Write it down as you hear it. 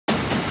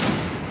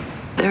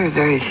There are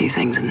very few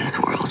things in this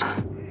world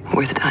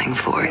worth dying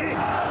for.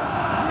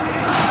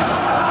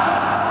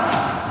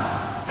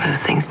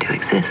 Those things do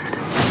exist.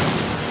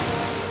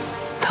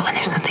 But when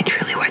there's something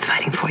truly worth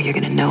fighting for, you're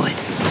gonna know it.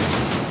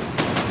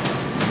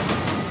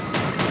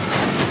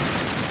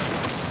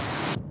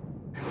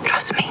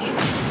 Trust me.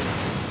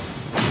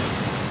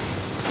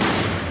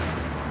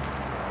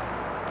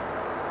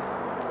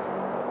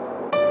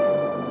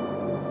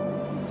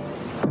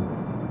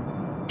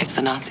 If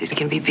the Nazis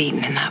can be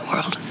beaten in that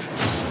world,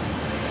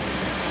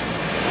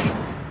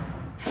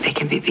 they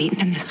can be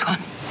beaten in this one.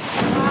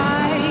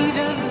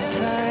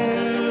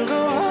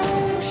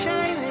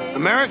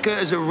 America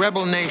is a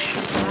rebel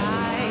nation.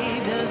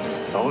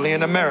 Only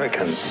an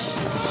American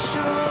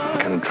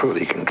can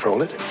truly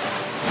control it.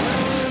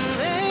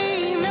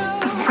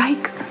 The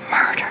Reich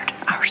murdered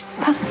our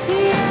son.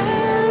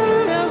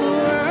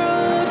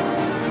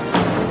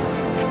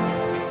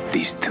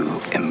 These two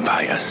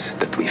empires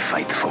that we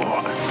fight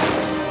for,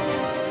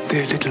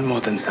 they're little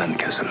more than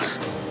sandcastles.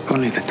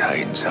 Only the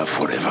tides are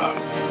forever.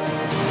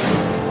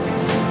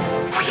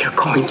 We are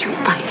going to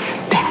fight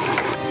back.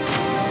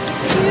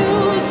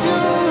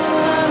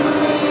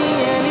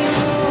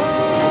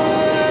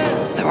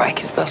 The Reich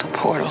has built a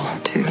portal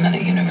to another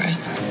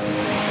universe.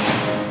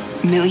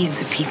 Millions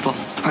of people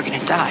are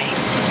gonna die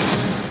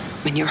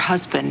when your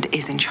husband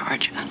is in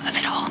charge of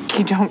it all.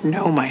 You don't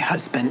know my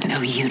husband.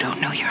 No, you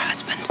don't know your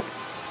husband.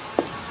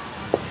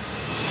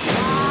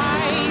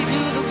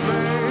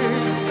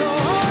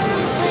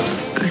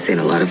 I've seen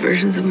a lot of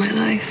versions of my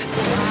life.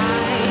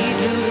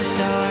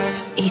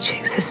 Each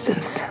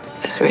existence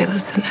as real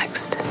as the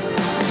next.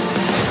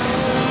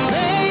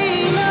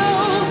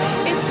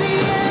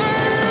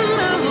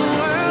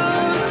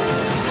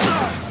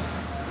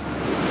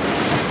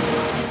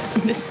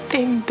 This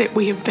thing that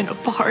we have been a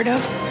part of,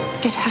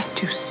 it has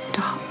to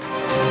stop.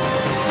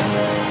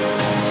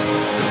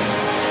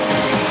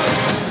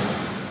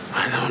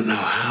 I don't know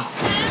how.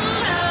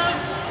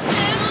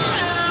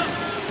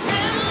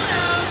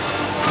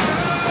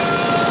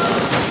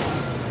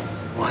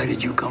 Why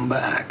did you come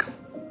back?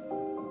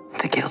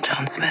 To kill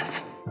John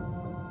Smith.